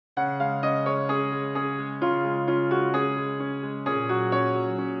It'll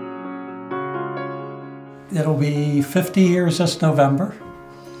be 50 years this November,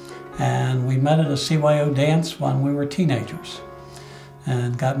 and we met at a CYO dance when we were teenagers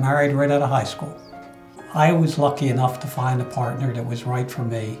and got married right out of high school. I was lucky enough to find a partner that was right for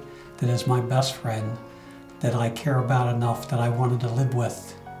me, that is my best friend, that I care about enough that I wanted to live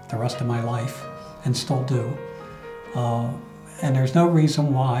with the rest of my life, and still do. And there's no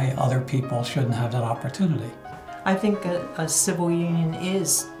reason why other people shouldn't have that opportunity. I think a civil union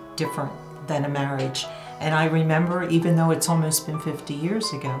is different than a marriage. And I remember, even though it's almost been 50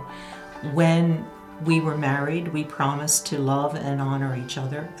 years ago, when we were married, we promised to love and honor each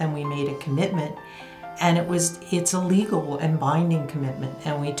other, and we made a commitment. And it's a legal and binding commitment,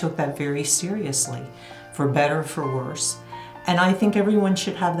 and we took that very seriously, for better, for worse. And I think everyone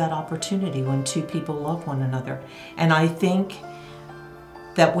should have that opportunity when two people love one another. And I think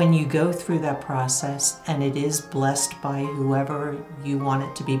that when you go through that process and it is blessed by whoever you want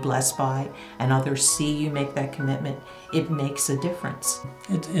it to be blessed by, and others see you make that commitment, it makes a difference.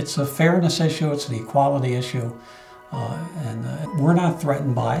 It's a fairness issue, it's an equality issue, and we're not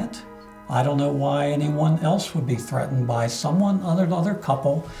threatened by it. I don't know why anyone else would be threatened by someone, another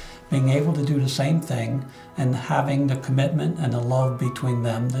couple, being able to do the same thing and having the commitment and the love between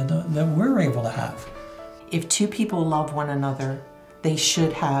them that we're able to have. If two people love one another, they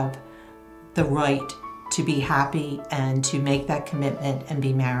should have the right to be happy and to make that commitment and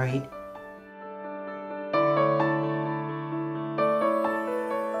be married.